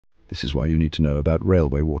This is why you need to know about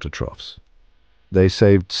railway water troughs. They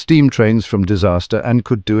saved steam trains from disaster and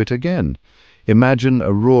could do it again. Imagine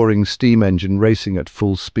a roaring steam engine racing at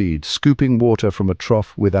full speed, scooping water from a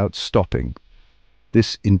trough without stopping.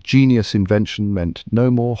 This ingenious invention meant no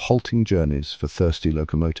more halting journeys for thirsty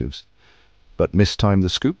locomotives. But mistime the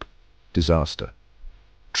scoop? Disaster.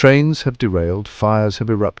 Trains have derailed, fires have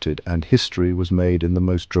erupted, and history was made in the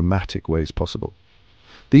most dramatic ways possible.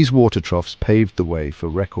 These water troughs paved the way for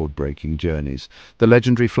record-breaking journeys. The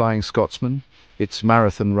legendary Flying Scotsman, its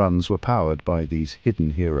marathon runs were powered by these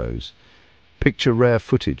hidden heroes. Picture rare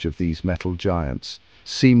footage of these metal giants,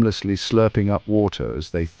 seamlessly slurping up water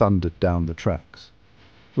as they thundered down the tracks.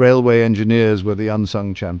 Railway engineers were the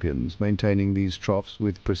unsung champions, maintaining these troughs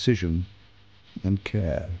with precision and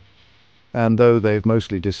care. And though they've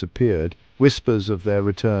mostly disappeared, whispers of their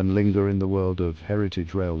return linger in the world of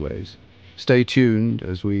heritage railways. Stay tuned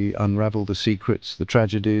as we unravel the secrets, the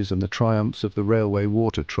tragedies, and the triumphs of the railway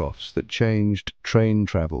water troughs that changed train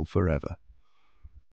travel forever.